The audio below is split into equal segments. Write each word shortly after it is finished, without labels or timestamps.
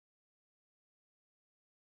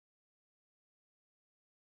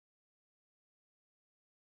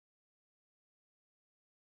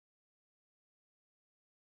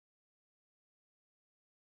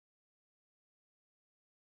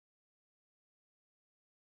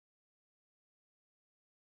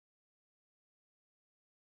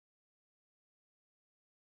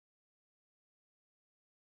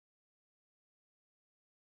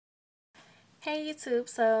Hey YouTube,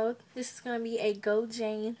 so this is going to be a Go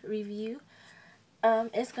Jane review.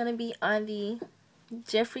 It's going to be on the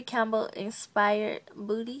Jeffrey Campbell inspired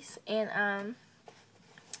booties, and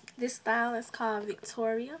this style is called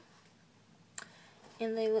Victoria,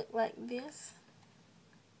 and they look like this.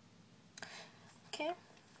 Okay.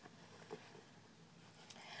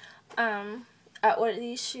 I ordered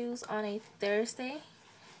these shoes on a Thursday.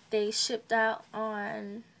 They shipped out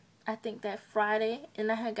on, I think, that Friday,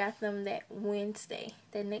 and I had got them that Wednesday,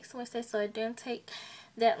 that next Wednesday, so it didn't take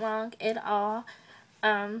that long at all.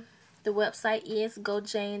 The website is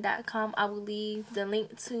gojane.com. I will leave the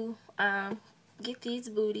link to get these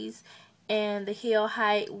booties and the heel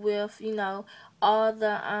height with, you know, all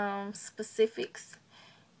the specifics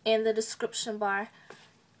in the description bar.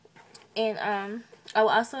 And I will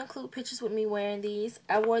also include pictures with me wearing these.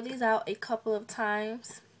 I wore these out a couple of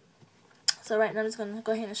times. So right now I'm just going to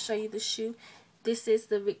go ahead and show you the shoe. This is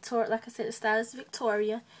the Victoria, like I said, the style is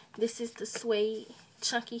Victoria. This is the Suede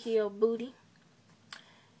chunky heel booty.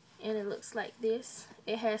 And it looks like this.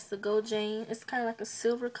 It has the Go Jane. It's kind of like a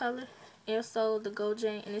silver color. And so the Go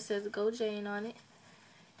Jane, and it says Go Jane on it.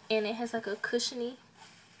 And it has like a cushiony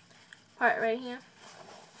part right here.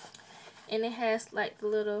 And it has like the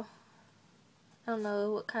little, I don't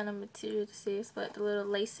know what kind of material this is, but the little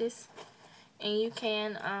laces. And you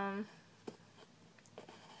can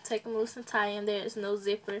take them loose and tie them. There is no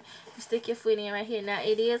zipper. You stick your foot in right here. Now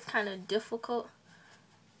it is kind of difficult.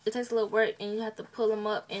 It takes a little work, and you have to pull them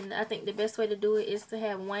up, and I think the best way to do it is to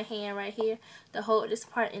have one hand right here to hold this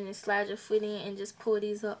part and then slide your foot in and just pull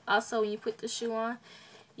these up. Also, when you put the shoe on,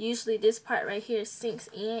 usually this part right here sinks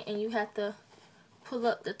in, and you have to pull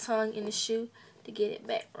up the tongue in the shoe to get it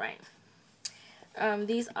back right.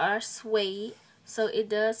 These are suede, so it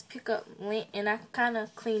does pick up lint, and I kind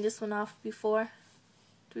of cleaned this one off before.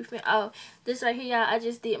 Oh, this right here, y'all, I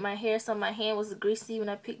just did my hair, so my hand was greasy when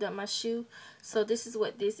I picked up my shoe. So this is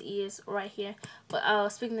what this is right here. But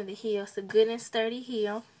speaking of the heel, it's a good and sturdy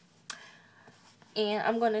heel. And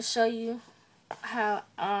I'm going to show you how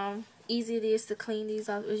easy it is to clean these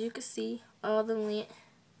off. As you can see, all the lint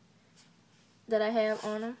that I have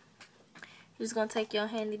on them. You're just going to take your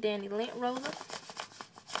handy dandy lint roller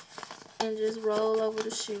and just roll over the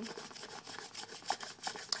shoe.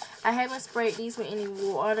 I haven't sprayed these with any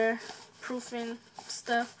waterproofing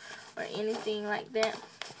stuff or anything like that.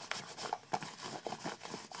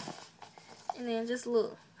 And then just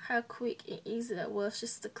look how quick and easy that was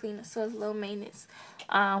just to clean it. So it's low maintenance.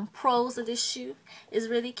 Pros of this shoe is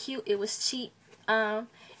really cute. It was cheap.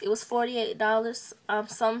 It was $48.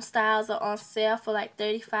 Some styles are on sale for like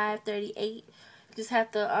 $35, $38. Just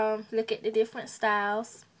have to look at the different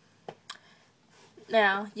styles.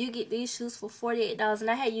 Now, you get these shoes for $48, and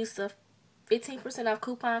I had used a 15% off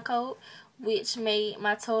coupon code, which made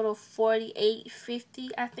my total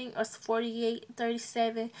 $48.50, I think, or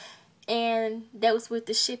 $48.37, and that was with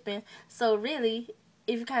the shipping. So really,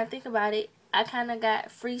 if you kind of think about it, I kind of got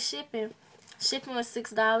free shipping. Shipping was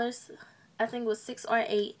 $6. I think it was $6 or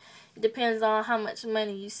 $8. It depends on how much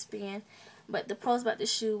money you spend. But the pros about the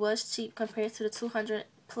shoe was cheap compared to the $200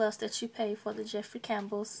 plus that you pay for the Jeffrey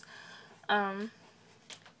Campbell's.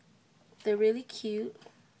 They're really cute.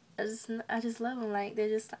 I just love them. Like, they're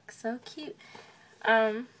just like so cute.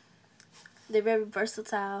 They're very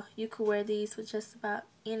versatile. You could wear these with just about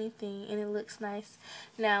anything, and it looks nice.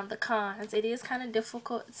 Now, the cons. It is kind of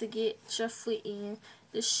difficult to get your foot in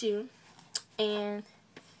the shoe, and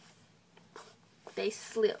they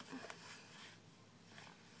slip.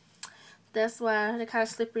 That's why they're kind of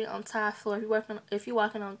slippery on tile floor. If you're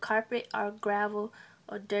walking on carpet or gravel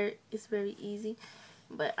or dirt, it's very easy.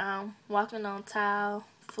 But walking on tile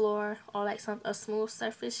floor or like a smooth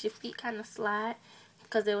surface, your feet kind of slide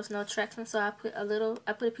because there was no traction. So I put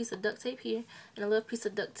a piece of duct tape here and a little piece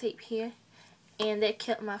of duct tape here, and that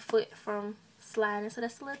kept my foot from sliding. So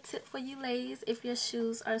that's a little tip for you ladies if your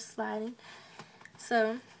shoes are sliding.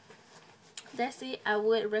 So that's it. I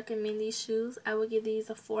would recommend these shoes. I would give these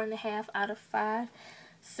a 4.5 out of 5,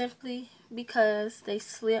 simply because they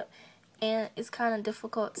slip and it's kind of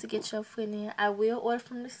difficult to get your foot in. I will order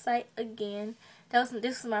from the site again. This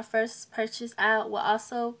was my first purchase. I will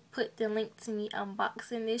also put the link to me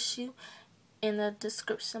unboxing this shoe in the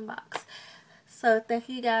description box. So thank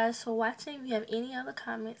you guys for watching. If you have any other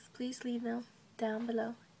comments, please leave them down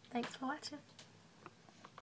below. Thanks for watching.